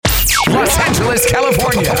Los Angeles,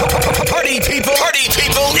 California. Party people,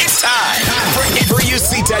 it's time for Avery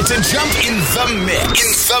Usita to jump in the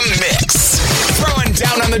mix. Throwing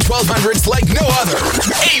down on the 1200s like no other.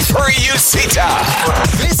 Avery Usita.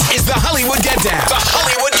 This is the Hollywood Get Down.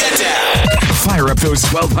 Fire up those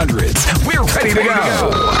 1200s. We're ready to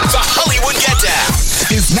go. The Hollywood Get Down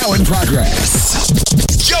is now in progress.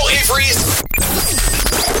 Yo, Avery's.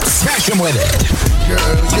 Smash him with it.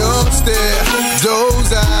 Girl, your stare,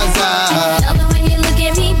 those eyes. Love it when you look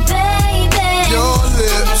at me, baby. Your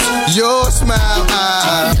lips, your smile.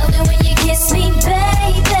 Love it when you kiss me,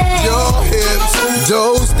 baby. Your hips,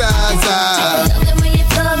 those thighs. Love it when you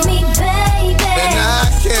fuck me, baby. And I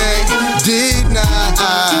can't deny.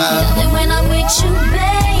 Love it when I'm with you,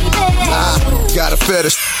 baby. Got a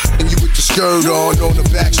fetish. And you with your skirt on the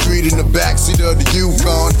back street in the backseat of the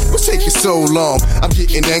Yukon. What's taking so long? I'm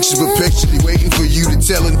getting anxious but patiently waiting for you to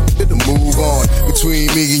tell a nigga to move on.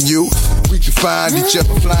 Between me and you, we can find each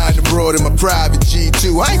other flying abroad in my private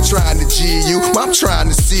G2. I ain't trying to G you, I'm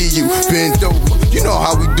trying to see you bent over. You know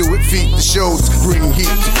how we do it, feet to shoulders, bring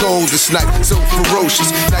heat to cold. This night so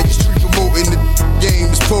ferocious. Now you street promoting the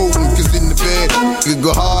game is potent. Cause in the bed, you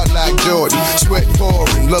go hard like Jordan. Sweat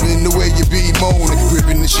pouring, loving the way you be moaning,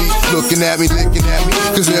 gripping the sheet, looking at me, licking at me.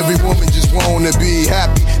 Cause every woman just wanna be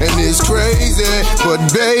happy. And it's crazy, but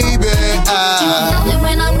baby, I love it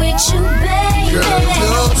when I'm with you, baby. Girl,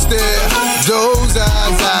 your stare, those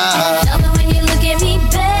eyes. Love it when you look at me,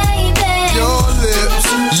 baby. Your lips,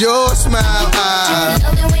 your smile.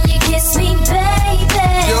 Love it when you kiss me, baby.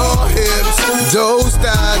 Your hips, those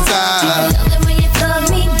thighs. Love it when you fuck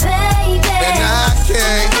me, baby. And I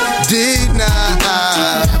can't deny.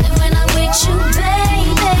 Love it when I'm with you,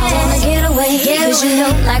 baby. I wanna get away, cause you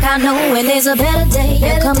know, like I know when there's a better day.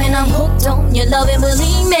 You're coming, I'm hooked on your love and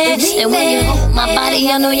believe me. And when you hold my body,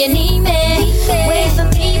 I know you need me. Wait for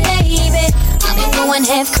me, baby. I've been going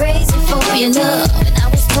half crazy for your love. And I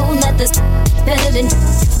was told that this better than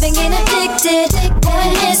been getting addicted. Boy,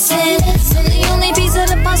 listen, I'm the only piece of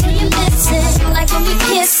the puzzle you're missing. Like when we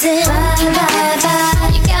kissing. Bye, bye, bye.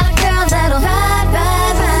 You got a girl that'll ride,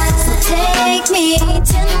 ride, ride. So take me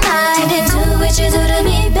tonight and do what you do to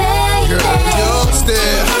me, baby. Girl, your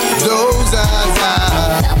stare, those eyes.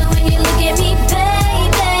 Love it when you look at me,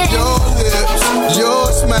 baby. Your lips, your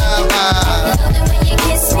smile. Love it when you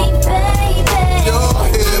kiss me, baby. Your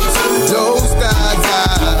hips, those thighs.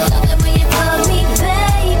 Love it when you fuck me,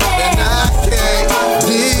 baby. And I can't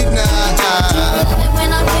deny. Love it when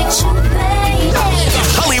I'm with you, baby.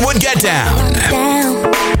 Hollywood Get Down. Down,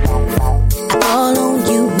 I call on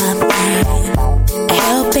you, my friend. A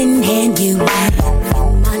helping hand you lend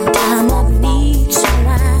in my time of need. So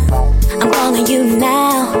I'm calling you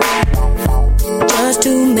now, just to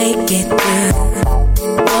make it through.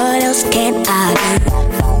 What else can I do?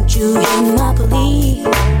 Don't you hear my plea?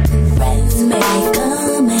 Friends may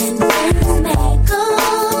come and friends may go,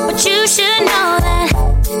 but you should know that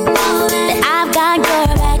I've got your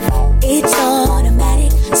back. It's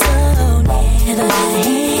automatic, so never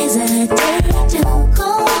hesitate to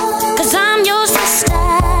call. 'Cause I'm your sister,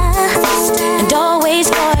 and always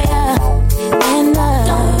for you. And don't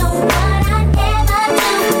know what I'd ever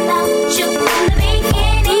do without you from the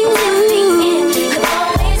beginning. I've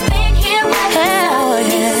always been here right beside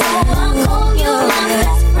me, so I'll call you my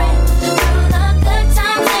best friend. Through the good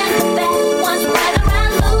times and the bad ones, whether I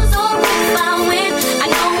lose or if I win, I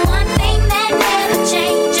know one thing that never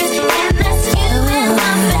changes, and that's you and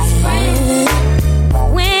my best friend.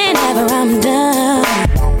 Whenever I'm done,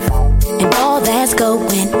 and all that's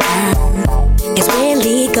going on is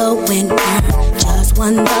really going on. Just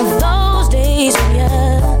one of those days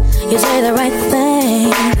when you say the right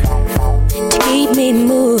thing to keep me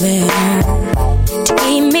moving on, to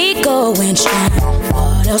keep me going strong.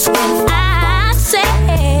 What else can I say?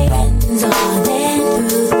 Friends are there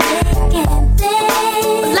through thick and thin.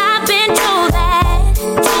 Well, I've been told that,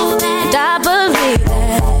 and I believe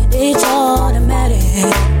that it's automatic.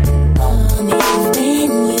 Call me when you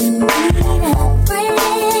need a friend.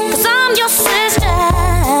 'Cause I'm your sister,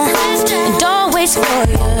 and always for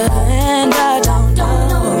you. And I don't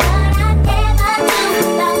know what I'd ever do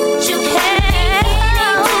without you.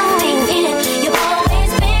 You've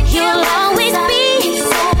always been here, you'll always be.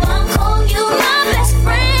 So I'll call you my best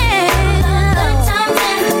friend.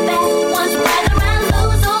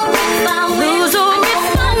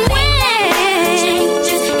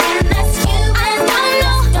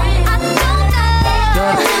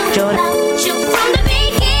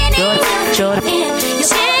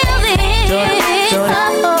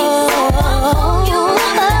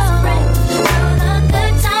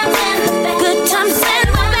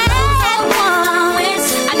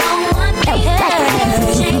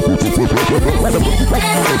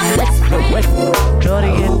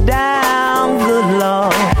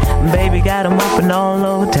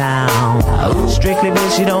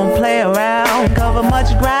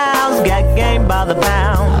 got game by the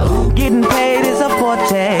pound. Getting paid is a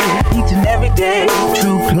forte, each and every day.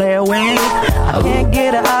 True player wing. I can't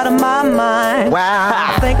get her out of my mind.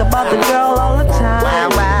 Wow. I think about the girl all the time. Wow,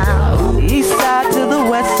 wow. The east side to the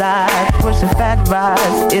west side, pushing fat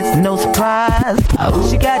rides, it's no surprise.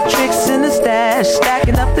 She got tricks in the stash,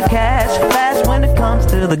 stacking up the cash, fast when it comes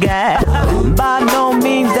to the gas. By no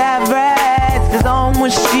means average, cause on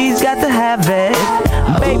when she's got to have it.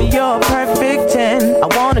 Baby, you're a perfect 10. I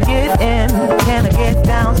wanna get in, can I get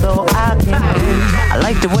down so I can win? I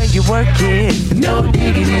like the way you work it, no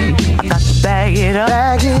diggity. I got to bag it up,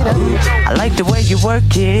 bag it up. I like the way you work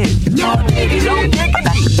it, no diggity. I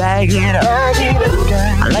got to bag it up, bag it up.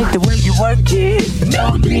 I like the way you work it,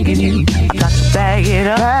 no diggity. I got to bag it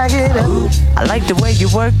up, bag it up. I like the way you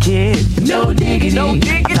work it, no diggity.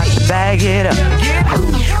 I got to bag it up.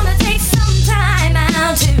 Gonna take some time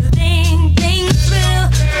out to think things through.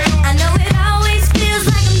 I know it always feels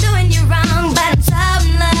like I'm doing you wrong, but I'm so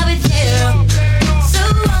in love with you. So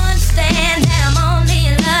understand that I'm only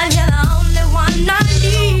in love, you're the only one I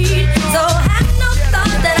need. So have no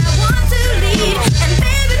thought that I want to lead, and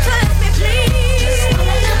baby trust me please. One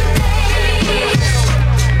of them days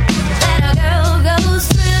that a girl goes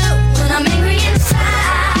through when I'm angry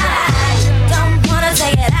inside. Don't wanna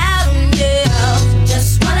say it out, girl.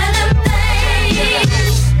 Just one of them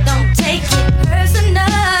things. Don't take it personal.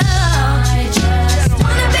 I just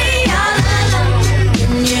wanna be all alone.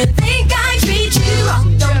 When you think I treat you wrong,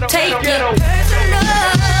 don't take it personal.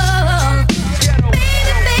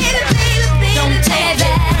 Baby, baby, baby, baby, don't take it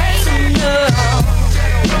personal.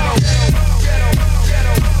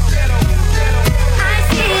 I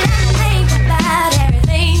sit and think about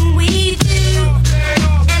everything we do,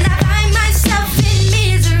 and I find myself in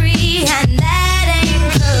misery, and that ain't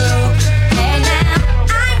cool. Hey now,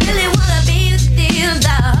 I really wanna be the deal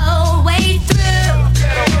the whole way through,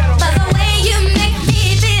 but the way you make me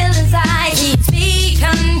feel inside keeps me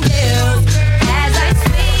confused. As I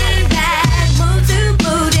swing back, mood to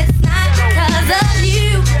mood, it's not because of you.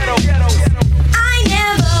 I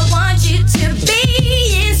never want you to be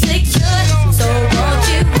insecure, so won't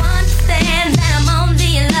you understand that I'm only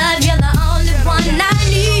in love, you're the only one I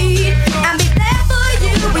need. I'll be there for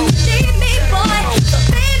you when you need me, boy, so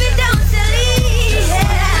baby don't you leave.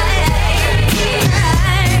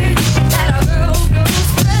 That a girl goes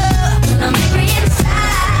through when I'm angry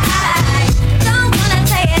inside. Don't wanna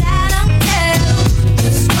take it out on you,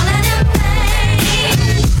 just one of them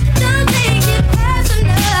things. Don't take it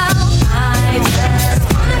personal. I just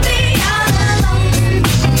wanna be all alone.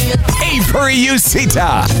 Hey, Periusita.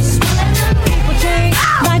 People change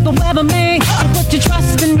like the weather may. Put your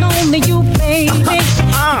trust in only you, baby. You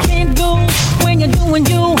can't do when you're doing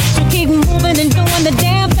you, so keep moving and doing the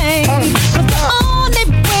damn thing. 'Cause the only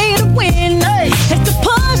way to win is to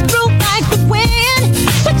push through like the wind.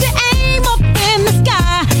 Put your aim up in the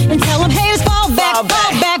sky and tell them haters fall back,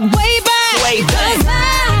 way back. 'Cause I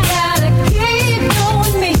gotta keep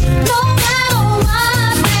doing me, no matter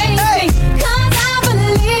what, baby. 'Cause I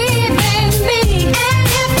believe in me, and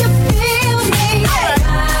if you feel me,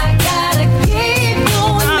 I gotta keep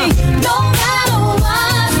doing me, no matter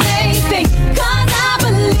what, baby. 'Cause I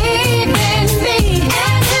believe in me,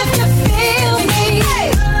 and if you feel me,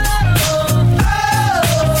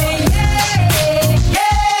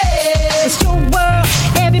 it's your world,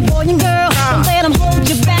 every boy and girl. Don't let them hold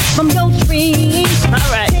you back from your dreams.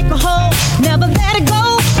 Take a hold, never let it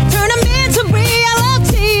go. Turn them into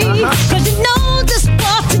reality. 'Cause you know just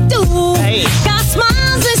what to do. Got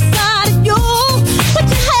smiles inside of you. Put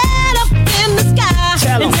your head up in the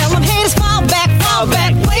sky and tell them haters fall back,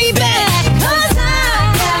 way back. 'Cause I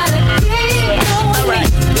gotta keep doing me,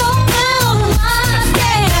 no matter what,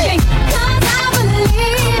 baby. 'Cause I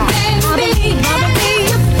believe in me, and if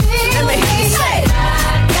you feel me, I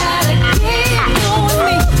gotta keep doing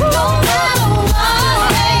me, no matter what,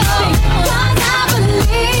 baby. 'Cause I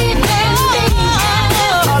believe in me, and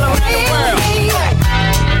if you feel me,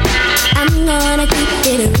 I'm gonna keep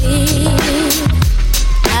it real.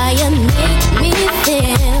 How you make me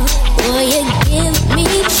feel, boy, you give me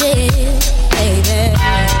chill, baby.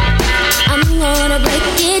 I'm gonna break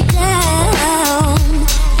it down.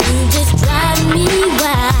 You just drive me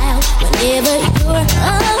wild whenever you're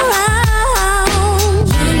around.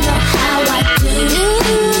 You know how I do, you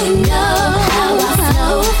know how I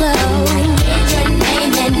flow. When I get your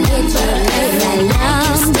name and number, I like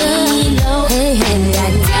you stay low, and I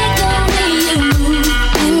take the way you move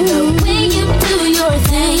and the way you do your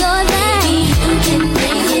thing. Baby, you can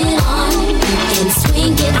bring it on, you can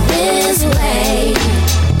swing it this way.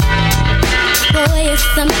 Boy, it's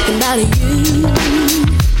something about you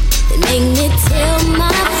that make me tell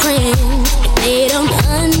my friends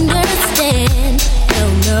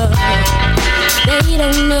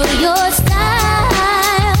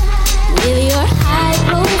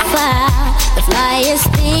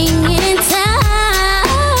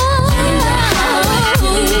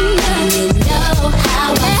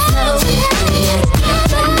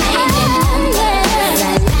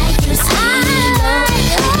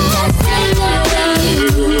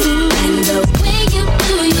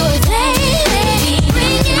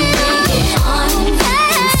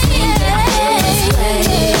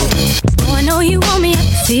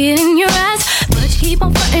see it in your eyes, but you keep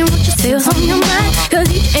on fronting what you say was on your mind. Cause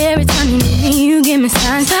every time you need me, you give me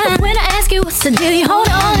signs. But when I ask you what's the deal, you hold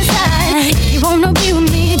on inside. If you wanna be with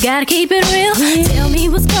me, you gotta keep it real. Tell me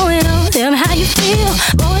what's going on, tell me how you feel.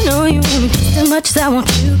 Boy, I know you want me just as much as I want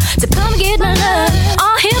you. So come get my love,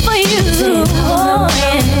 all here for you. Oh,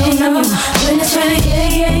 yeah. When it's right,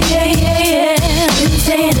 yeah. You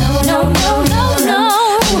say no.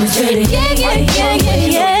 When it's ready, yeah. You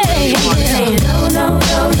say no.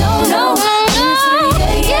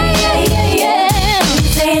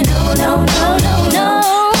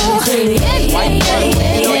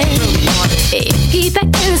 Keep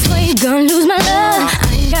acting this way, you're gonna lose my love. I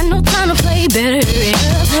ain't got no time to play, better hurry up.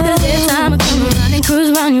 Cause every time I come around and cruise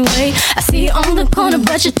around your way, I see you on the corner,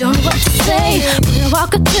 but you don't know what to say. When I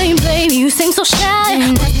walk up to you, baby, you seem so shy.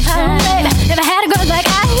 Never had a girl like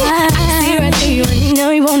I see right through you and you know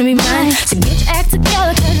you wanna be mine. So get your act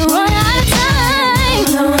together, cause you're running out of time.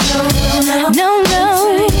 No.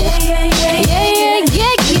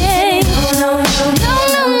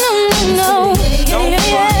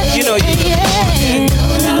 You know you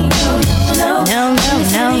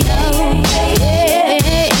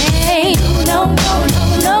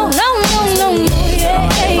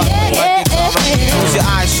Close your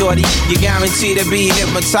eyes, shorty. You're guaranteed to be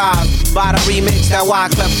hypnotized by the remix that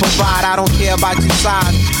Wyclef provide. I don't care about your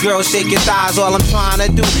size. Girl, shake your thighs. All I'm trying to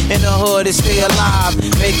do in the hood is stay alive.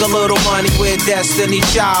 Make a little money with Destiny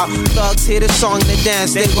Child. Thugs hear the song, they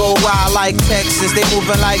dance, they go wild like Texas. They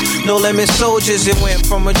moving like No Limit Soldiers. It went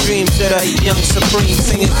from a dream to the Young Supreme.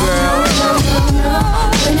 Sing it, girl.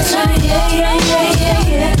 When it's right,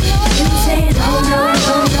 yeah. You say no.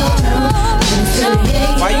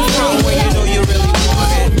 Why you come when you know you really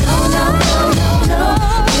want it? No.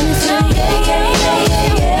 When it's right,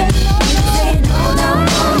 yeah. You say no.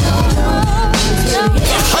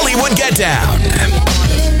 Hollywood Get Down.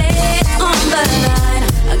 On the line,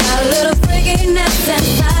 I got a little freakiness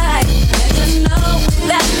inside. Let you know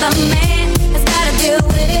that the man has gotta deal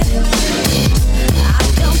with it. I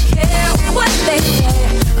don't care what they say.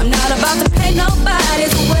 I'm not about to pay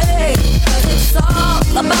nobody's way. Cause it's all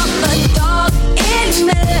about the dog in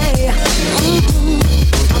me. I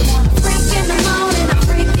want a freak in the morning, a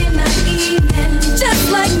freak in the evening, just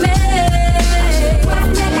like me.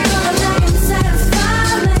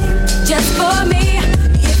 Just for me,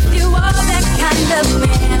 if you are that kind of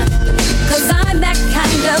man, cause I'm that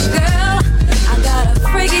kind of girl. I got a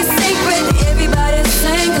freaky secret, everybody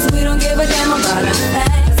sing, cause we don't give a damn about a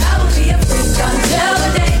thing. Cause I will be a freak until the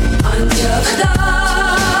day, until the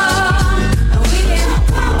dawn. And we can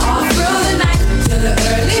all through the night, till the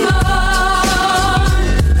early morn.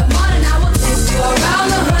 Come on and I will take you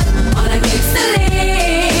around the hood, on a gangsta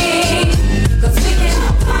lean. Cause we can,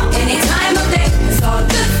 any time of day, it's all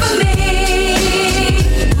good for me.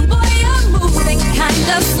 Kind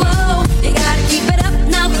of slow, you gotta keep it up,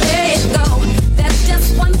 now there you go. That's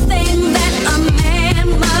just one thing that a man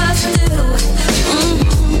must do.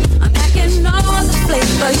 I'm packing all the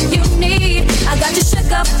flavor you need. I got you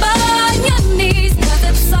shook up on your knees, cause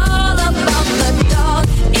it's all about the dog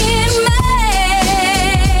in me.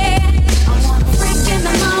 I want a freak in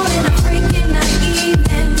the morning, a freak in the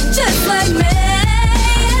evening, just like me.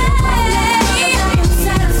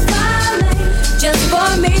 Satisfy me, just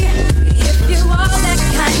for me.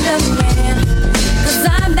 Kind of man, cause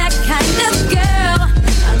I'm that kind of girl.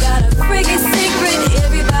 I got a freaky secret,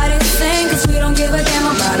 everybody sing, cause we don't give a damn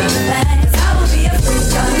about a thing. I will be a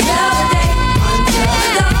freak until the day, until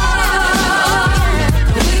the dawn.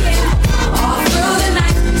 We can all through the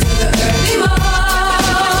night, till the early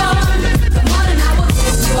morn. Come on and I will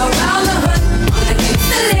take you around the hood, on a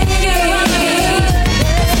gangsta lean.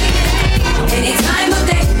 Any time of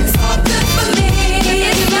day, it's all good for me.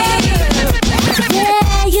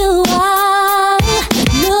 You are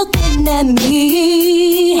looking at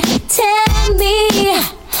me. Tell me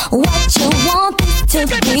what you want this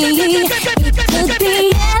to be. It could be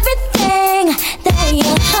everything that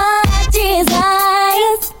your heart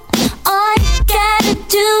desires. All you gotta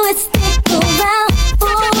do is stick around for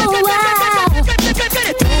a while.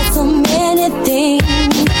 There's so many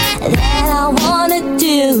things that I wanna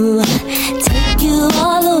do. Take you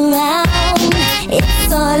all around.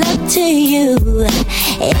 It's all up to you.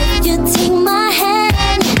 If you take my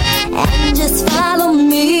hand and just follow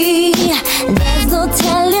me, there's no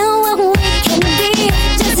telling what we can be,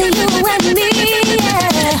 just you and me,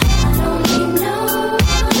 yeah. I don't need no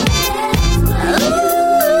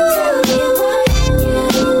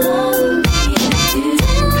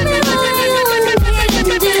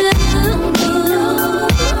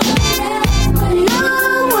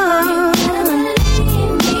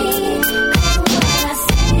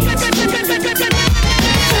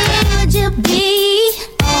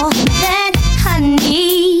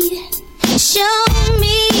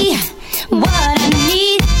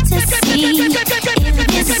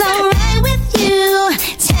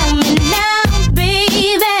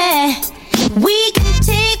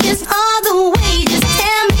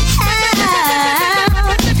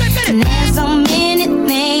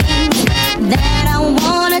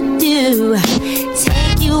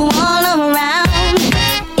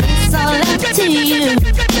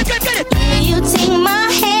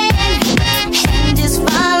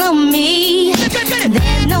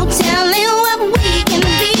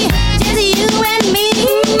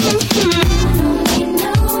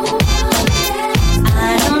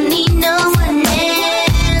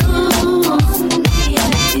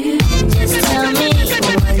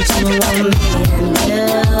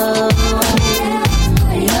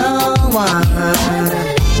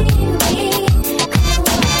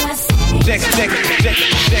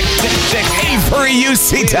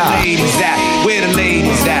Sita. Where the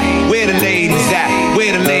ladies at? Where the ladies at?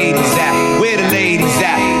 Where the ladies at? Where the ladies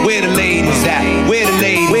at? Where the ladies at? Where the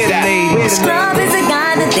ladies at? Scrub is a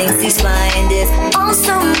guy that thinks he's flying this,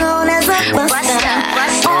 also known as a buster.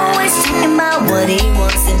 Always talking about what he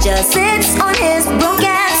wants and just sits on his broke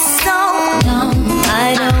ass. So no,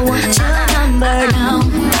 I don't want your number. No,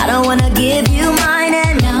 I don't wanna give you mine.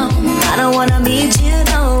 And no, I don't wanna meet you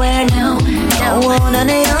nowhere. No, don't want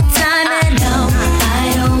none of your time. And no,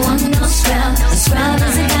 I don't want no scrub. A scrub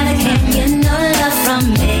is a guy that can't get no love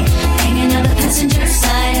from me. Hanging on the passenger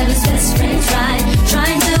side of his best friend's ride,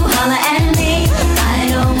 trying to holler at me. I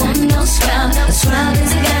don't want no scrub. A scrub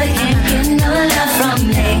is a guy that can't get no love from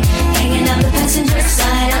me. Hanging on the passenger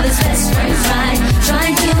side of his best friend's ride,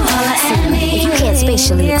 trying to holler at me. If you can't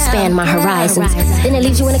spatially expand my horizons, then it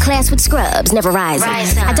leaves you in a class with scrubs, never rising.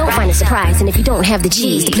 I don't find it surprising if you don't have the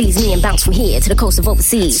G's to please me and bounce from here to the coast of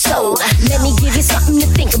overseas. So let me give you something to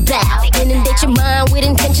think about. Inundate your mind with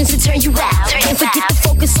intentions to turn you out. Don't forget to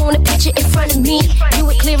focus on the picture in front of me. Do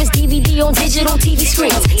it clear as DVD on digital TV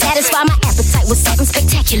screens. Satisfy my appetite with something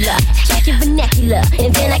spectacular. Check your vernacular,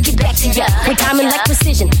 and then I get back to ya with diamond-like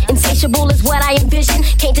precision. Insatiable is what I envision.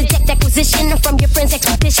 Can't detect acquisition from your friend's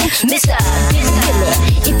expedition. Mr.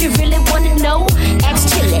 If you really wanna know, ask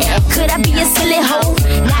Chili. Could I be a silly hoe?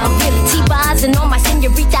 Not really. T-bars and all my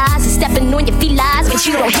senoritas and stepping on your felines, but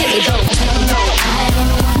you don't hit me though. I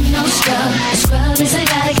don't want no scrub. A scrub is a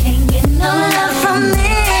guy that can't get no love from me.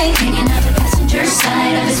 Hanging out the passenger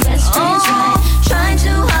side of his best friend's ride, trying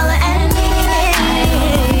to holler at me. I don't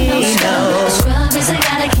want no scrub. A scrub is a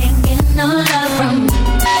guy that can't get no love from me.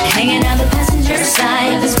 Hanging out the passenger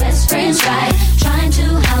side of his best friend's ride, trying to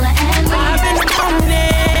holler at me. I've been coming.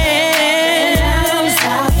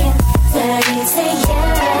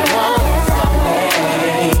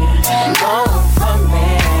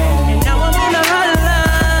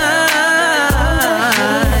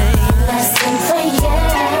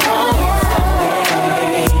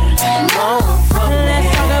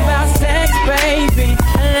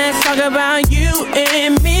 About you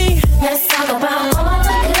and me. Let's talk about all the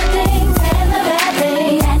good things and the bad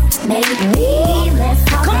things that made me. Let's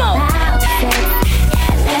talk about sex.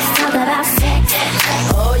 Let's talk about sex.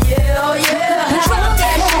 Oh yeah, oh yeah.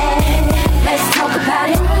 Let's talk about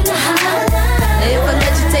it. If I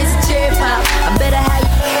let you taste the cherry pop, I better have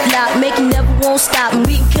you locked. Make you never won't stop, and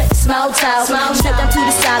we can cut the small talk. Step down to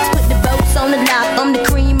the sides, put the bolts on the lock. I'm the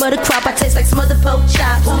cream of the crop, I taste like smothered pork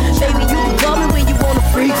chops. Baby, you can call me when you want a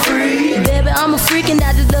freak. Baby, I'm a freak and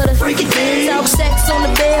I just love to freak it. Talk sex on the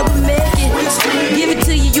bed, we make it. Give it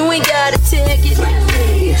to you, you ain't gotta take it.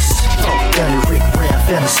 Dirty Rick Brown,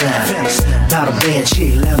 femicide. Not a bad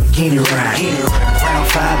chick, Lamborghini ride. Round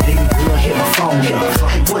 5, baby girl, hit my phone up.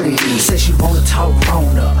 Hey, what it is? Say she wanna talk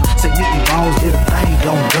grown up. Say you can balls, get a thing,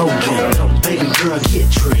 gon' go get her. Baby girl,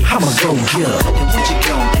 get tricked, I'ma go get her. And what you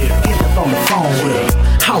gon' do? Get up on the phone with her.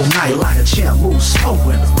 Whole night like a champ, move slow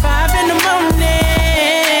with her. 5 in the morning.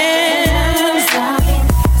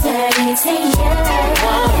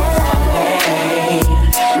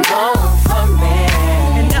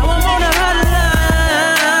 And now I'm on a hotline.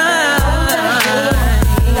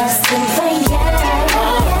 Let's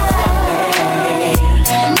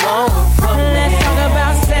talk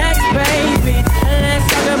about sex, baby. Let's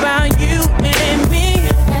talk about you and me.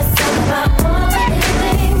 Let's talk about all the good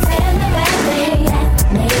things and the bad things that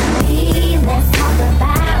made me. Let's talk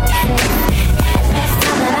about sex. Let's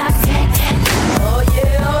talk about sex. Oh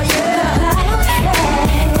yeah, oh yeah.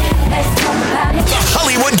 Let's talk about it. The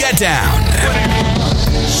Hollywood Get Down.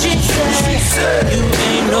 She said, you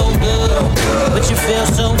ain't no good, but you feel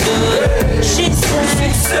so good. She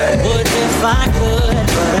said, what if I could,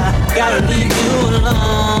 but I gotta leave you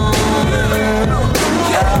alone.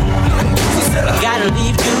 Gotta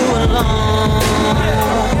leave you alone.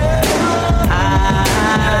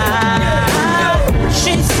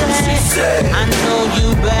 She said, I know you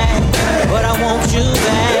bad, but I want you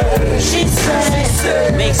back. She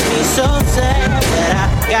said, makes me so sad that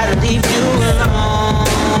I gotta leave you alone.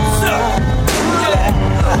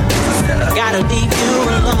 Gotta leave you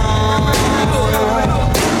alone.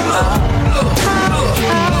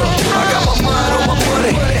 I got my mind on my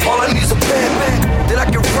money. All I need is a bad man that I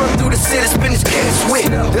can run through the city, spend this cash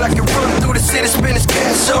with. That I can run through the city, spend this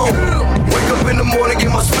cash on. Wake up in the morning,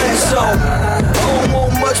 get my smash on. I don't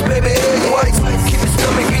want much, baby, egg whites. Keep your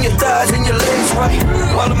stomach and your thighs and your legs right.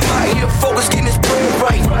 While I'm out here focused, getting this brain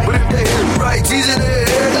right. But if they head right, it's easy to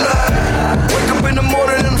headline. Wake up in the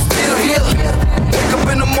morning and I'm still here. Wake up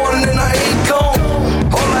in the morning and I ain't gone.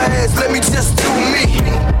 All I ask, let me just do me.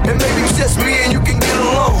 And maybe just me and you can get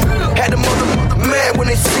along. Had the mother mad when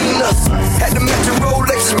they seen us. Had the match and roll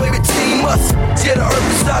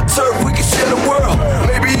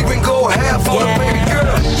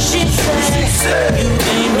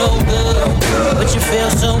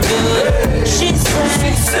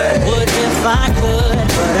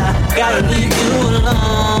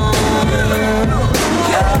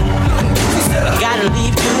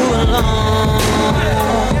alone.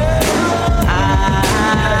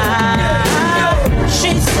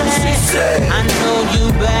 She said, I know you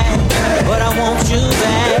bad, but I want you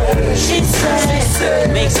back. She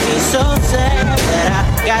said, makes me so sad that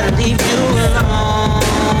I gotta leave you alone.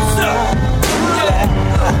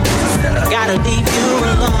 Gotta leave you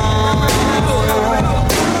alone.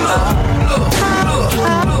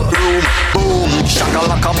 Boom,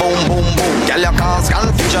 shakalaka boom, boom, boom. Girl, you cause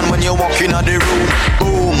confusion when you walk in the room.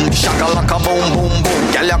 Boom, shakalaka boom, boom, boom.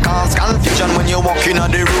 Girl, you cause confusion when you walk in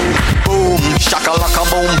the room. Boom, shakalaka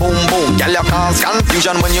boom, boom, boom. Girl, you cause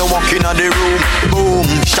confusion when you walk in the room. Boom,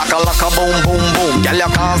 shakalaka boom, boom, boom. Girl, you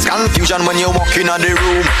cause confusion when you walk in the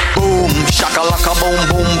room. Boom, shakalaka boom,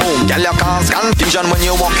 boom, boom. Girl, you cause confusion when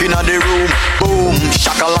you walk in the room. Boom,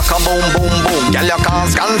 shakalaka boom, boom, boom. Girl, you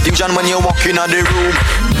cause confusion when you walk in the room.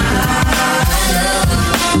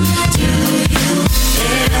 Do you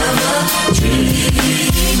ever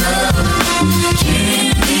dream of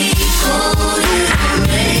candy coated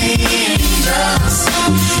raindrops?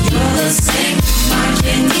 You're the same, my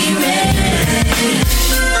candy red.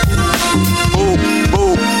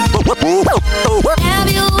 Have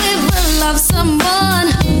you ever loved someone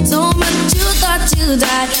so much you thought you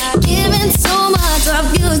died, giving so much of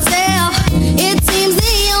yourself? It seems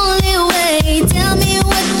the only way. Tell me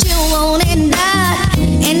what you want and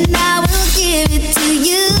I will give it to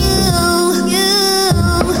you.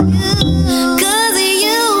 'Cause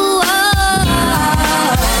you are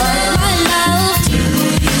my love. Do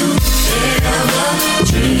you ever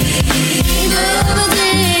dream of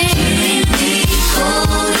candy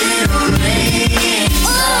coated rain?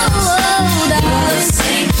 Oh,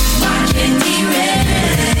 sing my candy red.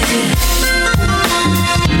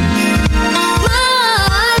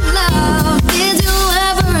 My love, did you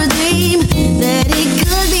ever dream that it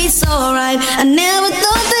could be so right? I never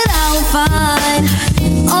thought that I would find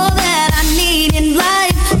all that I need in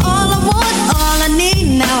life. All I want, all I need.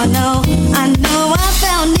 Now I know I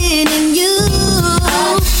found it in you.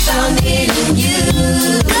 Found it in you.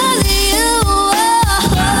 'Cause you are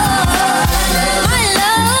my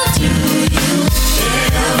love. Do you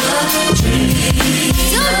ever dream?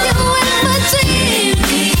 Don't you ever dream?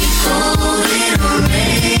 Coated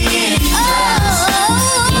rain.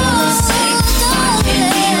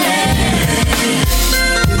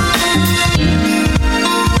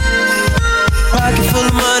 Pocket full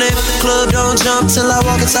of money, club don't jump till I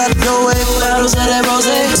walk inside the doorway. Bottles of that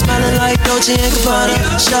rosé, smelling like Dolce & Gabbana.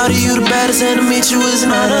 Shawty, you the baddest, and to meet you is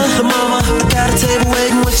an honor. The mama, I got a table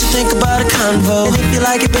waiting. What you think about a convo? And if you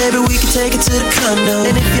like it, baby, we can take it to the condo.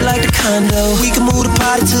 And if you like the condo, we can move the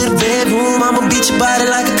party to the bedroom. I'ma beat your body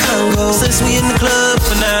like a Congo. Since we in the club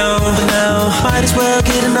for now, might as well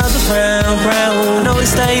get another round. No, it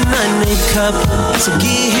ain't nothing in your cup, so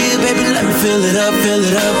get here, baby, let me fill it up.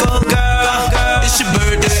 Go, girl, it's your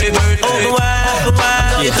birthday. Over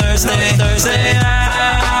wide, yeah. Thursday.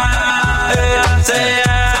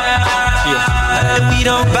 And we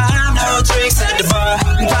don't buy no drinks at the bar.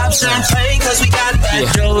 We pop champagne 'cause we got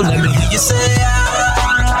that dough. Let me hear you say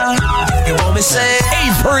you want me say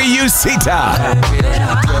Furiusita.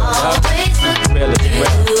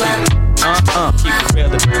 Keep it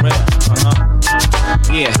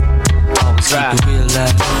real, yeah.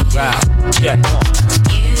 Right. Yeah, come on.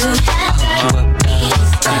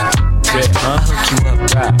 I'll hook you up,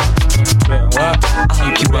 right. What? I'll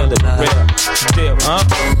hook you up,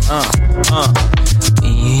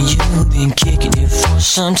 Me and you been kicking it for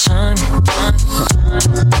some time.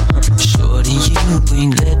 Shorty, you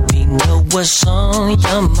ain't let me know what's on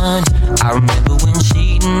your mind. I remember when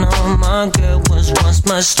cheating on my girl was once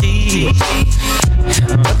my steed.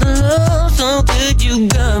 But the love so good, you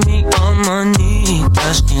got me on my knees.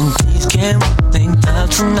 Asking, please, can we make love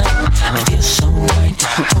tonight? I feel so right,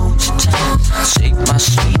 hold you tight. Take my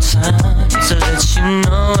sweet time to let you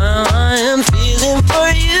know how I am feeling for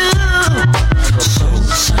you. So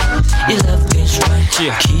tight, your love is right,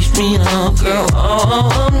 keeps me on, girl,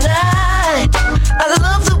 all night. I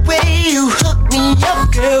love the way you hook me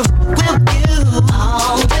up, girl. Will you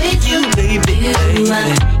always you, baby?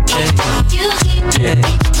 You keep me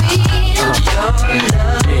real.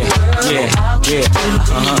 Your love, girl,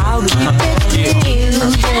 I'll keep it real.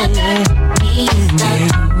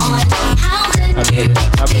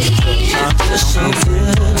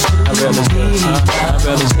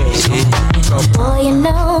 Boy, you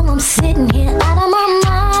know I'm sitting here out of my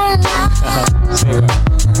mind.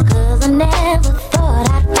 'Cause I never thought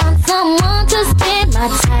I'd find someone to spend my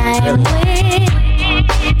time with.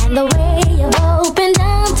 And the way you've opened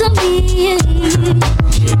up to me,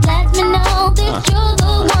 let me know that you're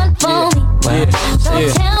the one for me. So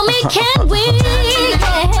tell me, can we?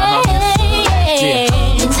 Yeah.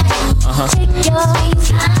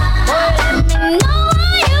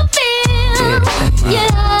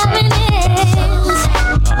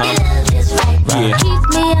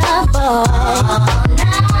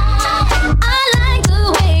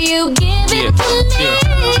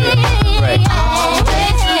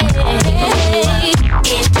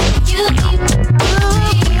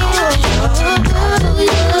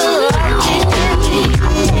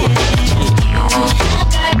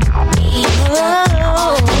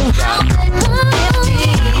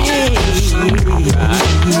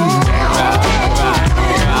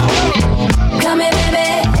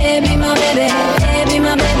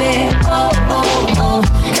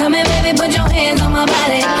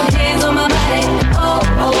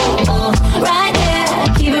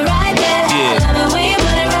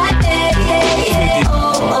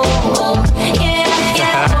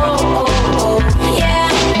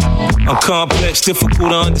 Complex,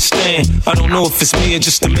 difficult to understand. I don't know if it's me or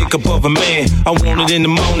just the makeup of a man. I want it in the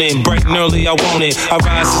morning, bright and early, I want it. I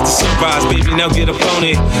rise as the sunrise, baby, now get up on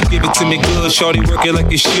it. Give it to me good, shorty, work it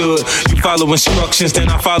like it should. You follow instructions, then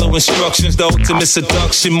I follow instructions. The ultimate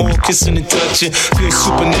seduction, more kissing and touching. Feel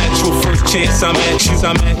supernatural, first chance I'm at you,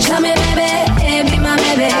 I'm at you. Come here, baby, hey, be my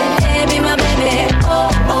baby, hey, be my baby. Oh,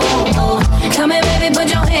 oh, oh. Come here, baby, put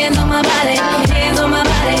your hands on my body, hands on my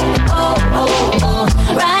body. Oh, oh, oh.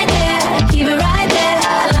 Right there, keep it right there.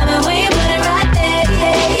 I love it when you put it right there.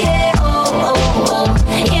 Yeah, yeah. Oh, oh, oh.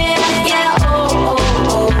 Yeah, yeah. Oh, oh,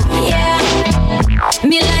 oh. Yeah.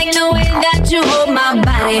 Me like the way that you hold my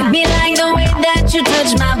body. Me like the way that you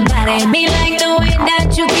touch my body. Me like the way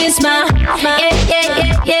that you kiss my. Yeah, yeah,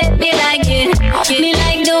 yeah, yeah. Me like it. Me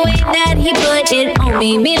like the way that he put it on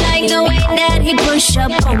me. Me like the way that he push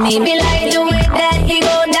up on me. Me like the way that he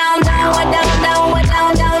go down, down, down, down,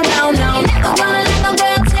 down, down, down, down. Never gonna let no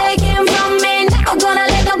girl take him from me. Never gonna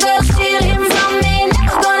let no girl steal him from me.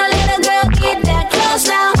 Never gonna let a girl get that close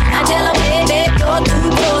now. I tell her, baby, you're too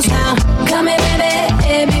close now. Come here, baby,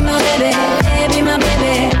 hey, be my baby, hey, be my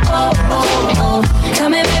baby. Oh, oh, oh.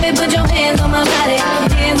 Come here, baby, put your hands on my body,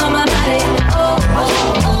 hands on my body. Oh,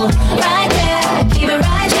 oh, oh. Right there, keep it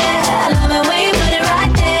right there. I love it when you put it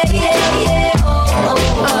right there. Yeah, yeah. Oh,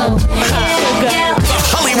 oh, oh. Yeah, yeah.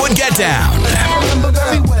 Hollywood Get Down.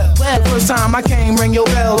 The first time I came, ring your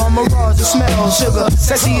bell on Mirage, the smell, sugar,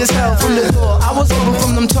 sexy as hell from the door. I was over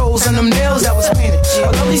from them toes and them nails that was painted.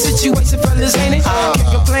 A lovely situation, fellas, ain't it? Can't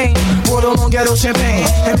complain, brought on ghetto champagne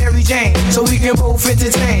and Mary Jane, so we can both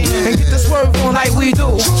entertain and get the swerve on like we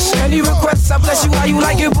do. Any requests, I bless you how you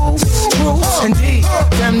like it, boo. True, indeed,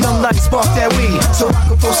 them lights spark that weed, so I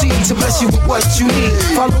can proceed to bless you with what you need.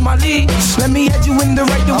 Follow my lead, let me head you in the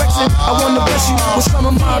right direction. I wanna bless you with some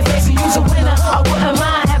of my blessings. You's a winner, I wouldn't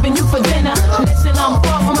mind having you for dinner. Listen, I'm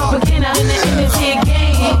far from a beginner in this here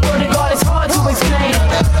game. Word of God, it's hard to explain.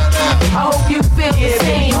 I hope you feel the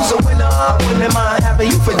same. You's a winner, I wouldn't mind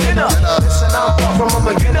having you for dinner. Listen, I'm far from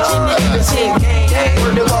a beginner in this here game.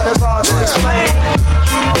 Word of God, it's hard to explain.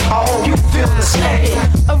 I hope you feel the same.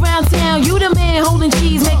 Around town, you the man holding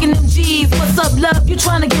cheese, making them G's. What's up, love? You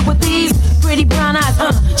trying to get with these pretty brown eyes?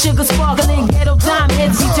 Sugar sparkling, ghetto time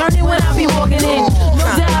heads. He turning when I be walking in. No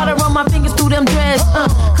doubt, I run my fingers through them dreads.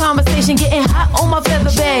 Conversation getting hot on my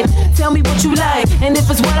feather bed. Tell me what you like, and if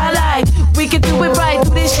it's what I like, we can do it right. Do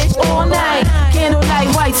this shit all night.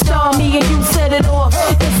 Candlelight, white star, me and you set it off.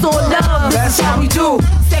 It's all love. That's how we do.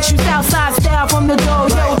 Sex you outside style from the door.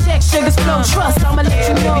 Yo, check sugars flow, trust. I'ma let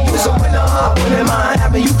you know. You's a winner, I wouldn't mind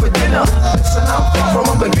having you for dinner. Listen, I'm far from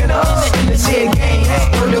a beginner in this here game.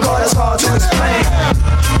 Word of God, it's hard to explain.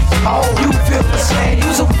 I hope you feel the same.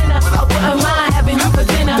 You's a winner, I wouldn't mind having you for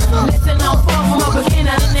dinner. Listen, I'm far from a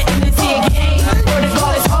beginner in this here game. Word of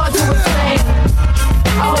God, it's hard to explain.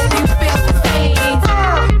 I hope you feel the same.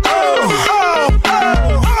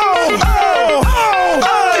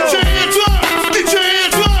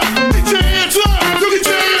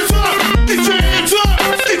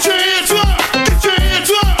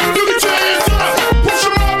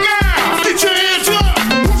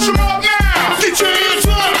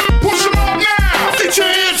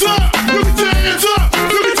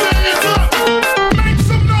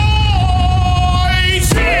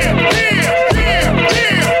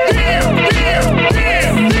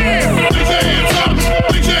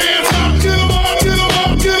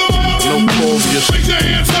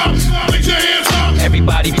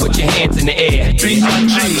 Everybody put your hands in the air. Raise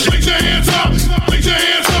your hands up. Raise your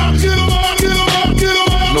hands up. Get 'em up. Get 'em up. Get 'em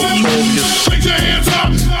up. No focus. Raise your hands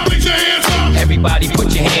up. Raise your hands up. Everybody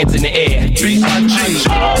put your hands in the air.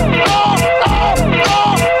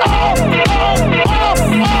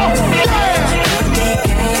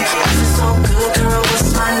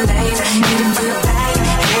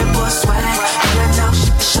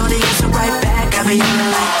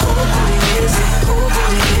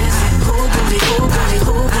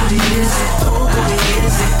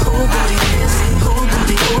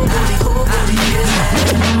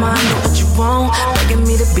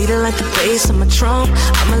 Beat it like the bass on my trunk.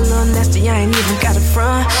 I'm a little nasty, I ain't even got a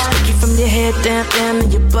front. Take you from your head down to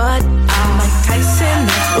your butt. I'm like Tyson,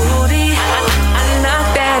 that booty. I knock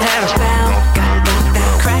that out down. Got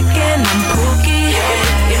that crackin', I'm pookie.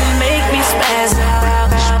 You make me spaz out.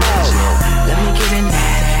 Let me get in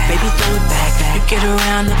that, baby, throw it back. You get a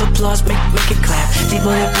round of applause, make it clap. Deep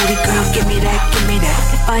boy, that booty, girl, give me that, give me that.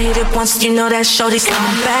 If I hit it once, you know that shorty's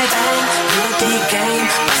coming back. Real game,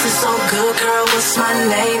 bustin' so good, girl, what's my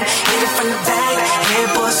name? Hit it from the back,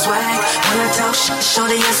 headboard swag. When I talk shit,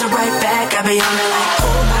 shorty answer right back. I be on it like,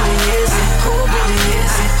 who booty is it? Who booty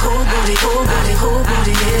is it? Who booty, who booty, who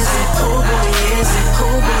booty is it? Who booty is it? Who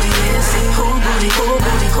booty is it? Who booty, who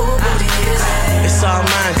booty, who booty is it? It's all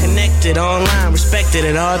mine, connected online, respected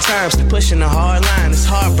at all times. Pushing the hard line, it's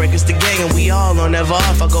heartbreak, it's the gang, and we all on, never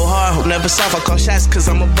off. I go hard, hope never soft. I call shots cause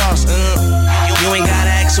I'm a boss. You ain't gotta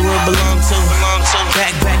ask who it belong to.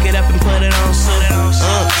 Back it up and put it on suit.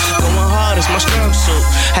 Going hard is my strong suit.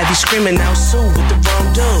 Had you screaming out Sue with the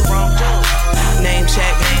wrong dude. Name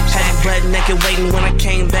check, had you butt naked waiting when I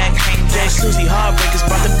came back. Jay Susie Heartbreakers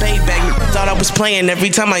brought the babe back. Thought I was playing every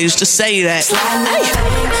time I used to say that.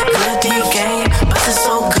 Good deep game, bustin'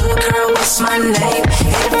 so good, girl, what's my name? Hit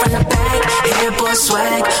it from the back, hit it boy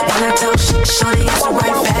swag. When I tell shorty, it's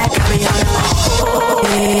right back. I be on it.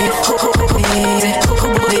 Who booty is it? Who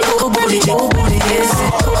booty is it? Who booty is it?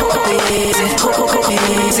 Who booty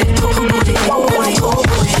is it?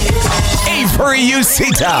 Avery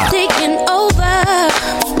Usita. Taking over.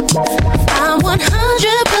 I'm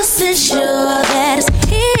 100% sure that it's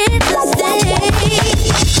here to stay.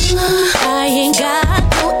 I ain't got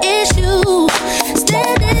no issue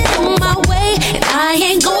standing in my way, and I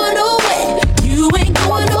ain't going nowhere. You ain't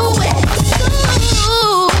going nowhere.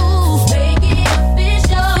 Ooh, make it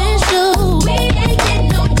official. We ain't getting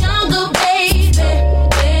no younger, baby.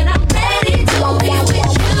 When I'm ready to be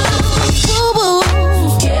with you. Ooh,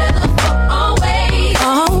 together for always.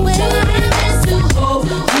 To hold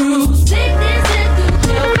through sickness and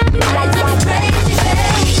through hell. I do crazy,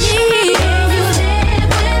 baby. You live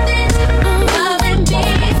with it, loving me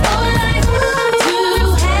for life. To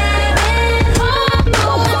have it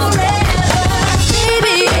all forever,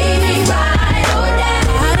 baby. Ride or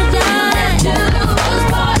die, do us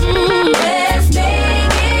part. Let's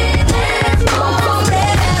make it last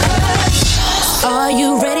forever. Are you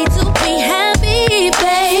ready to be happy,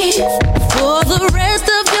 babe, for the rest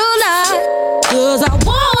of your life? 'Cause I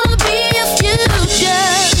wanna be your future,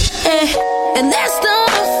 and that's not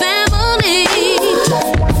a family.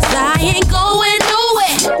 'Cause I ain't going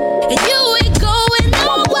nowhere, and you ain't going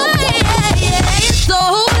nowhere. So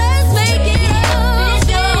let's make it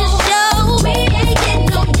official. We ain't getting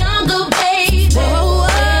no younger, baby.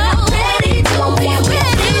 I'm ready to be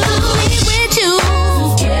with you.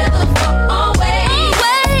 Together for always.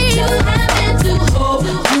 You having to hold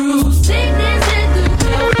through sickness and through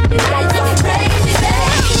hell. I do crazy,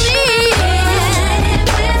 baby.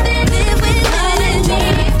 Live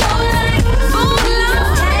with me for life.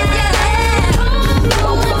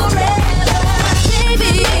 Forever,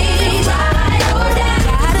 baby. Ride or die,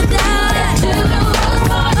 do us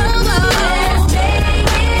part. Let's make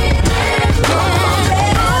it last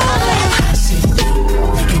forever. I see you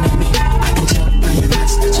looking at me. I can tell by your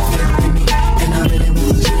eyes that you're feeling me, and I really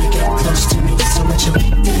want you to get close to me. So won't you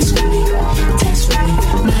dance with me? Dance with me.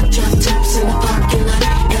 My drop tops in the parking lot,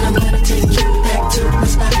 and I'm gonna take you back to my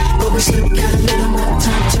spot. But we still got a little more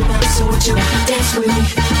time to run. So won't you dance with me?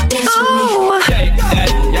 Dance with me. Shake that,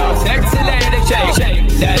 y'all sexy lady, shake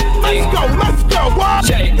that. Let's go, what?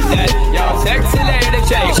 Shake that, y'all sexy lady,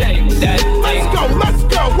 shake that. Let's go,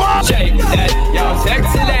 what? Shake that, y'all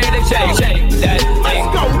sexy lady, shake that.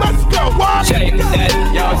 Let's go, what? Shake that,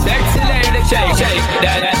 y'all sexy lady, shake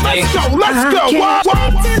that. Let's go, what?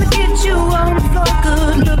 Till I get you on the floor,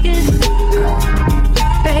 good looking.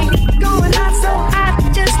 Baby, going hot, so hot,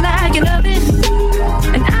 just like you love it.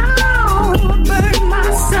 And I'll burn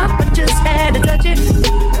myself, I just had to touch it.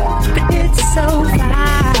 But it's so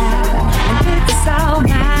fine, and it's all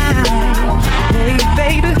mine. Hey,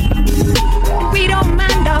 baby, we don't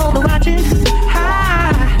mind all the watching.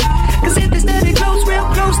 Hi, 'cause if they study close, real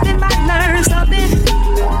close, they might learn something.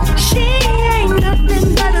 She ain't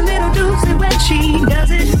nothing but a little doozy when she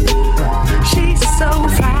does it. She's so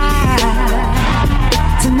fly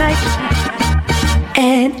tonight.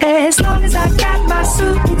 And as long as I got my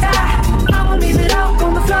suit and tie, I'ma leave it all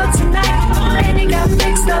on the floor tonight. And you got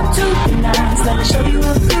fixed up to the nines. Let me show you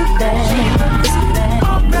a few things.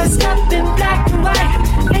 All dressed up in black and white,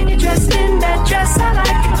 and you're dressed in that dress I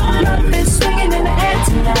like. Love is swinging in the air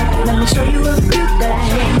tonight. Let me show you a few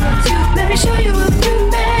things. Let me show you a few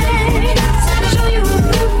things. Show you a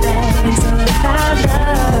few things about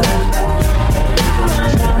love.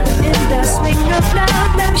 In the swing of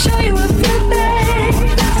love, let me show you a few things.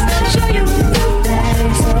 Show you a few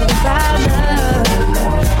things about love.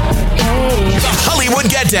 Hey. The Hollywood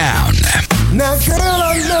Get Down. Now, girl,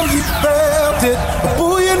 I know you felt it, but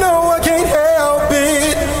boy, you know I can't help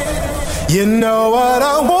it. You know what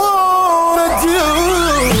I wanna do.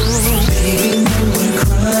 Baby, you wanna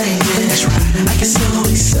cry, yeah. That's right. I get so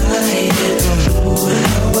excited. Don't know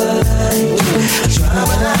how I like it. I try,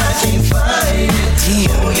 but I can't find it.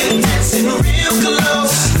 Oh, you're dancing real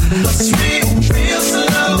close, but it's real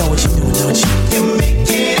slow.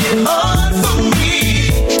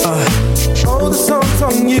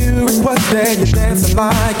 There you're dancing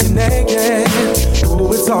like you're naked.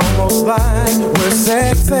 Ooh, it's almost like we're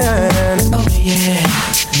sexing. Oh yeah.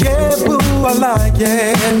 Yeah, boo, I like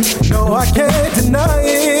it. No, I can't deny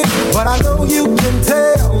it, but I know you can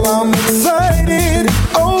tell I'm excited.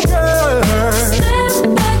 Oh, girl.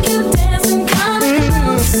 Step back, you dancing, come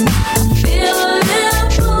close. Feel a little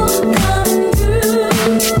pull coming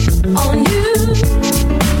through on you.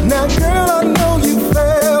 Now, girl, I know you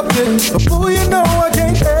felt it, but boo, you know I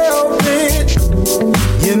can't help it.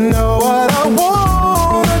 You know what I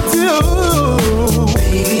wanna do.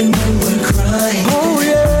 Baby, when we're crying, oh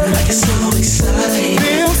yeah, I get so excited.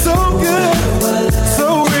 Feel so good, so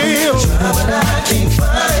real. Try, but I can't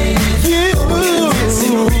find it. It's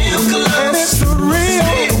real close, and it's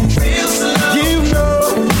real slow. You know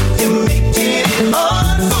you're making it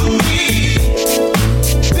hard for me.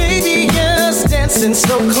 Baby, us dancing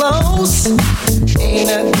so close ain't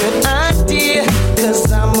a good idea,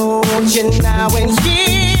 'cause I'ma want you now and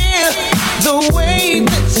here. The way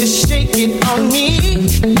that you shake it on me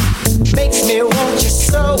makes me want you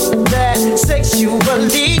so bad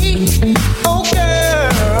sexually. Oh girl,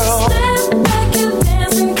 step back, you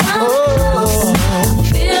dancing, come close.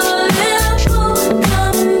 Feel a little pull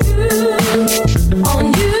coming through on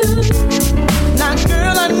you. now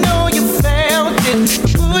girl, I know you felt it.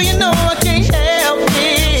 Ooh, you know I can't help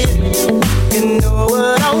it. You know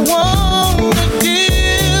what I wanna do.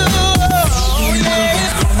 Oh yeah,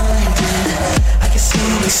 I get so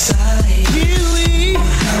excited. really.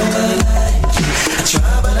 How I like you. I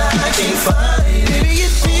try, but I can't find it. Baby,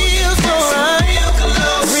 it feels so right.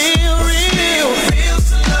 Real, real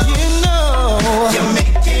slow. You know you're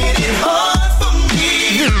making it hard for me.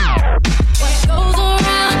 What goes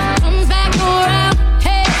around comes back around.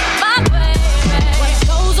 Hey, my baby. What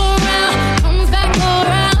goes around comes back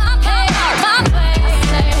around. Hey, my baby.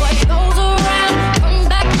 What goes around comes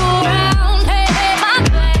back around. Hey, my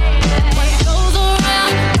baby. What goes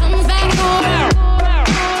around comes back around.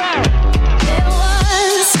 There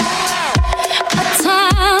was a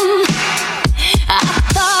time I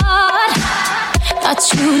thought that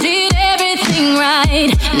you did everything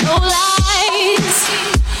right. No lies,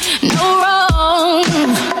 no wrong.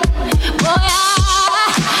 Boy,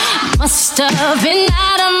 I must have been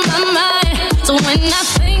out of my mind. So when I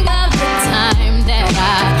think of the time that I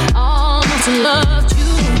almost loved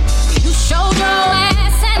you, you showed your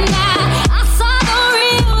ass and I saw the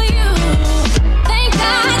real you. Thank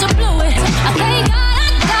God you blew it. Thank God I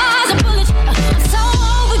dodged a bullet. I'm so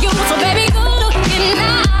over you, so baby, good looking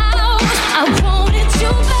out. I wanted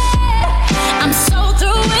you back. I'm so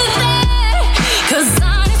through with that. 'Cause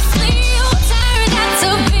honestly, you turned out to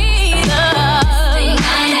be the thing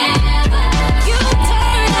I never. You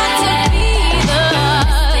turned out to be the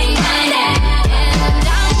thing I never. And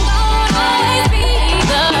I'm gonna always be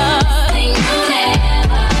the thing you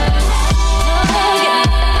never. Oh yeah,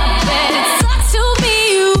 I bet it sucks to be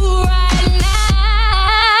you right now.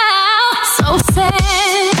 So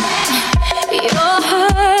sad, you're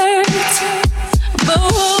hurt. Boo,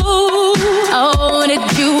 oh, did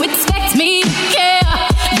you expect me to care?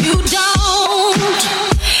 You don't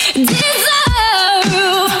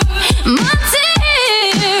deserve my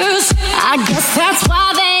tears. I guess that's why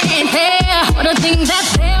they ain't there. But I think that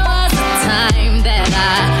there was a time that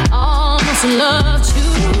I almost loved you.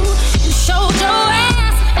 You showed your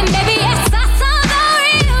ass, and baby, yes, I saw the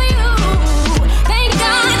real you. Thank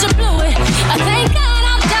God you blew it. Thank God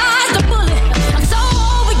I dodged the bullet. I'm so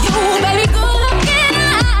over you, baby, good looking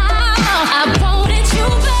out. I wanted you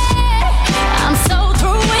back. I'm so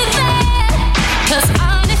through with that. 'Cause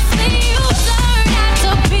honestly, you turned out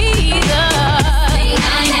to be the thing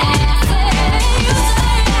I never. You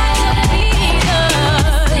turned out to be the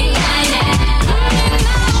thing I never.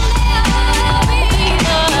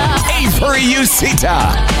 Avery Usita.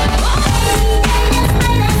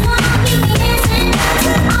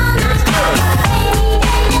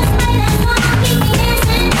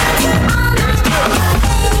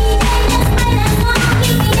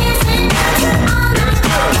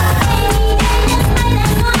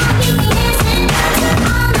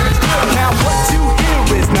 Now what you hear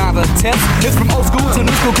is not a test. It's from old school to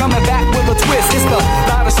new school, coming back with a twist. It's the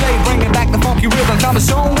light of shade, bringing back the funky rhythm. Time to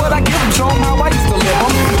show 'em what I give 'em, show 'em how I used to live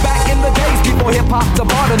 'em. Back in the days before hip hop to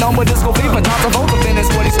party.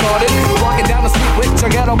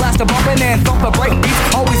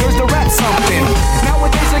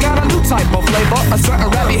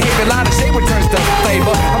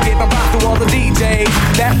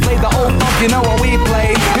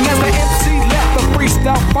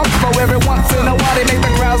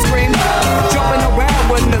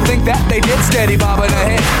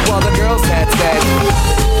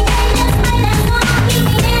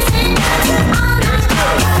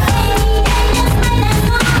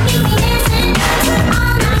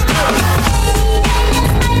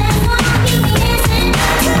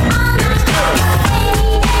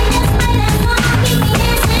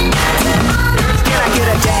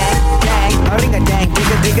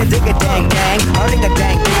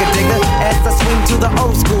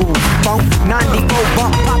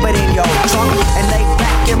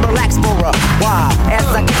 vibe as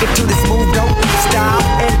I kick it to this move, don't stop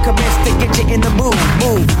and commence to get you in the mood.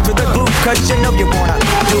 Move to the groove, cause you know you wanna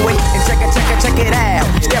do it. And check it out.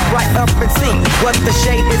 Step right up and see what the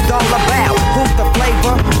shade is all about. Who's the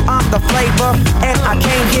flavor? I'm the flavor, and I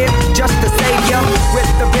came here just to save ya with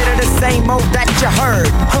a bit of the same old that you heard.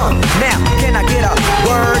 Now, can I get a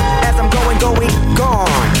word as I'm going, gone?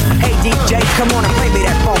 Hey DJ, come on and play me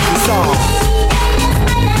that funky song.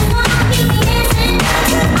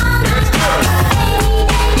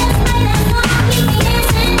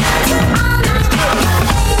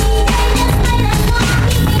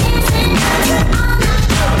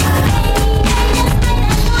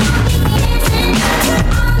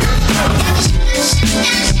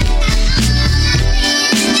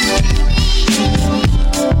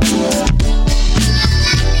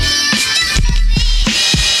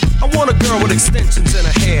 With extensions in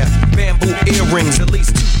her hair, bamboo earrings, at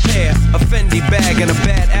least 2 pair, a Fendi bag and a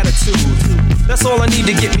bad attitude. That's all I need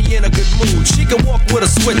to get me in a good mood. She can walk with a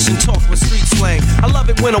switch and talk with street slang. I love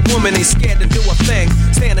it when a woman ain't scared to do a thing.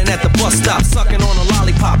 Standing at the bus stop, sucking on a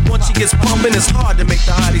lollipop. Once she gets pumping, it's hard to make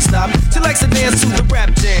the hottie stop. She likes to dance to the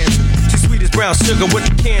rap jams. She's sweet as brown sugar with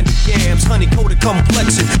the candy yams. Honey coated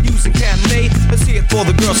complexion, using Cabernet. Let's hear it for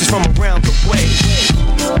the girl, she's from around the way.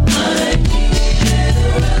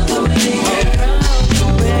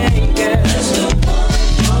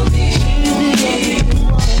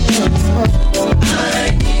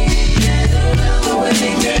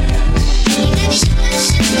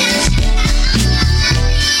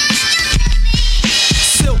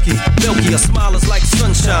 Silky, milky, her smile is like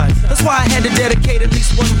sunshine. That's why I had to dedicate at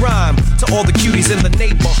least one rhyme to all the cuties in the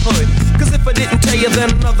neighborhood. Cause if I didn't tell you,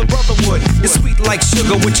 then another brother would. You're sweet like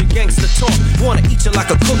sugar with your gangster talk. Wanna eat you like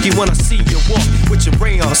a cookie when I see you walk with your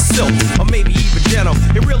rayon silk, or maybe even denim.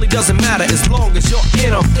 It really doesn't matter as long as you're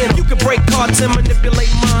in them. You can break cards and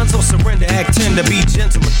manipulate minds, or surrender, act tender, be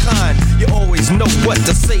gentle and kind. You always know what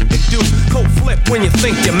to say and do. Cold flip when you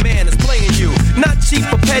think your man is playing you. Not cheap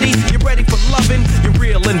or petty, you're ready for loving. You're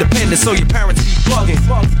real independent, so your parents be bugging.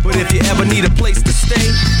 But if you ever need a place to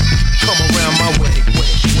stay, come around my way.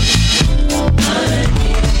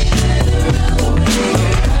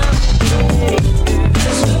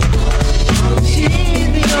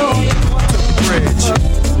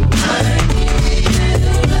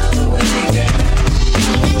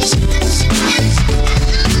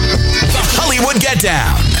 The Hollywood Get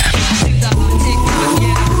Down.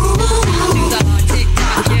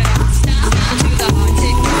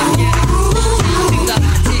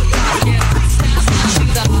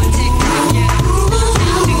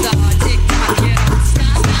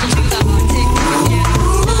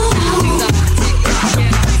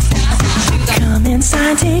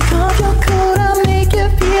 Take off your coat, I'll make you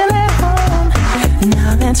feel at home.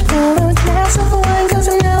 Now let's pour a glass of wine, cause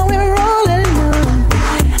now we're all alone.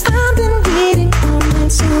 I've been waiting all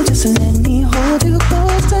night, so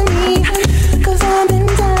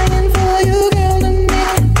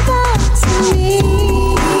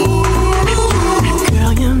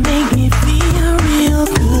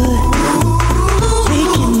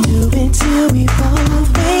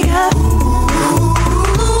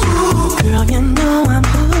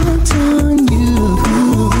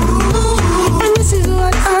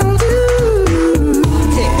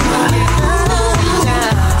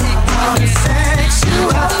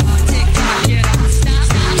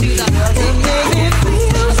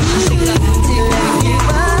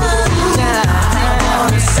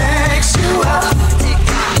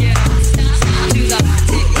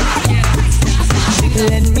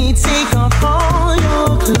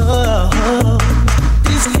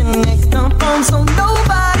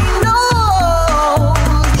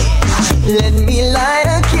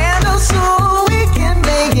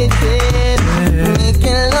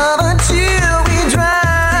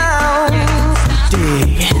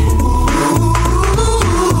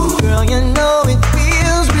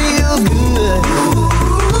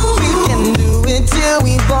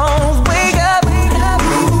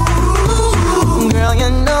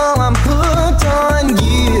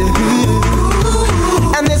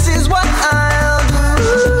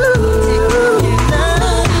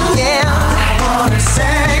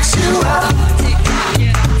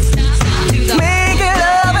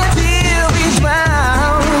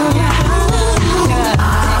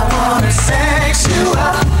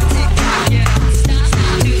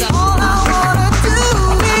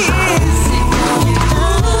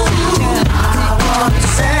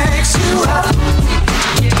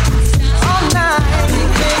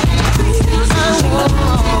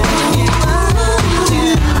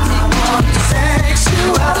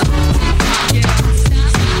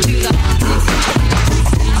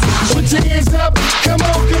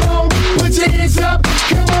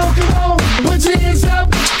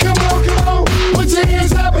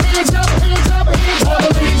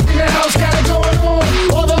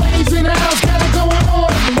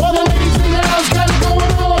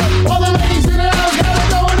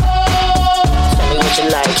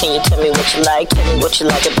what you like. Tell me what you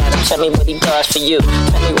like about him. Tell me what he does for you.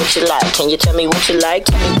 Tell me what you like. Can you tell me what you like?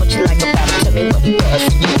 Tell me what you like about him. Tell me what he does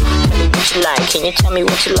for you. Tell me what you like. Can you tell me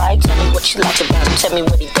what you like? Tell me what you like about him. Tell me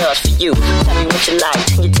what he does for you. Tell me what you like.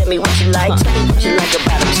 Can you tell me what you like? Tell me what you like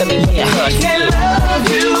about him. Tell me what he does for you. He can't love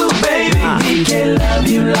you, baby. He can't love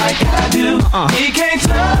you like I do. He can't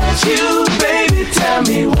touch you, baby. Tell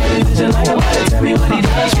me what it is you like about it. Tell me what he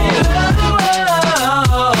does for you.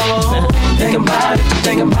 Think about it,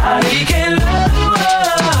 think about it. He can't love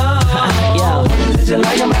you. What is it you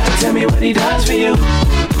like about it? Tell me what he does for you.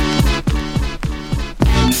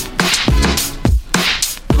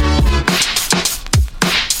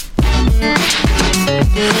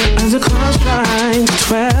 As the clock strikes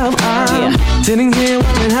 12, I'm sitting here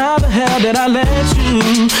wondering how the hell did I let you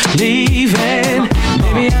leave? And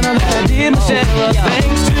maybe I know that I did myself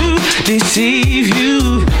things to deceive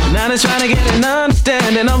you. Now I'm trying to get an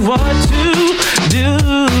understanding of what to do,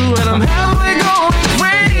 and I'm halfway going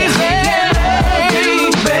crazy.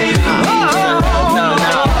 Baby,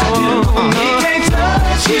 he can't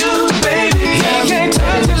touch you, baby. He can't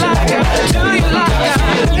touch you like I do. You like I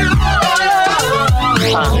do.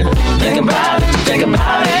 Think about it, think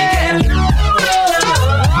about it.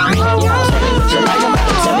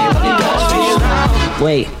 Tell me what he does for you.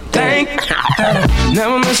 Wait.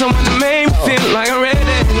 Never met someone that made me feel like I'm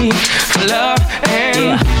ready for love,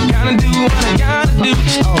 and gotta do what I gotta do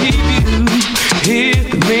to keep you here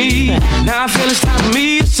with me. Now I feel it's time for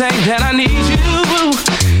me to say that I need you.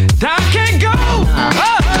 I can't go.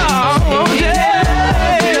 Oh, yeah.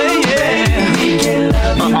 He can't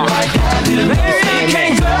love you like I do. Baby, I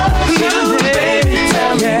can't go. No, baby,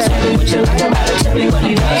 tell me what you like about it. Tell me what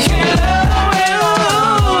he does.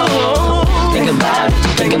 Think about it,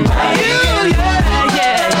 think about it.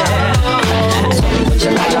 Tell me what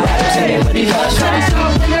you like about it. Tell me what he does.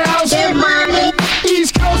 Get money.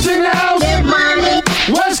 East Coast in the house. Get money.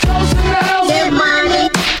 West Coast in the house. Get money.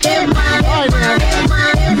 Get money. Get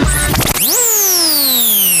money.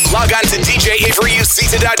 Log on to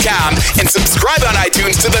DJAveryUcita.com and subscribe on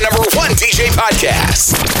iTunes to the #1 DJ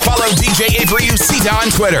podcast. Follow DJ Avery Ucita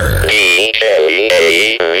on Twitter. DJAVERYUSITA.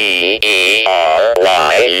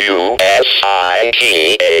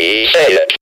 Say it.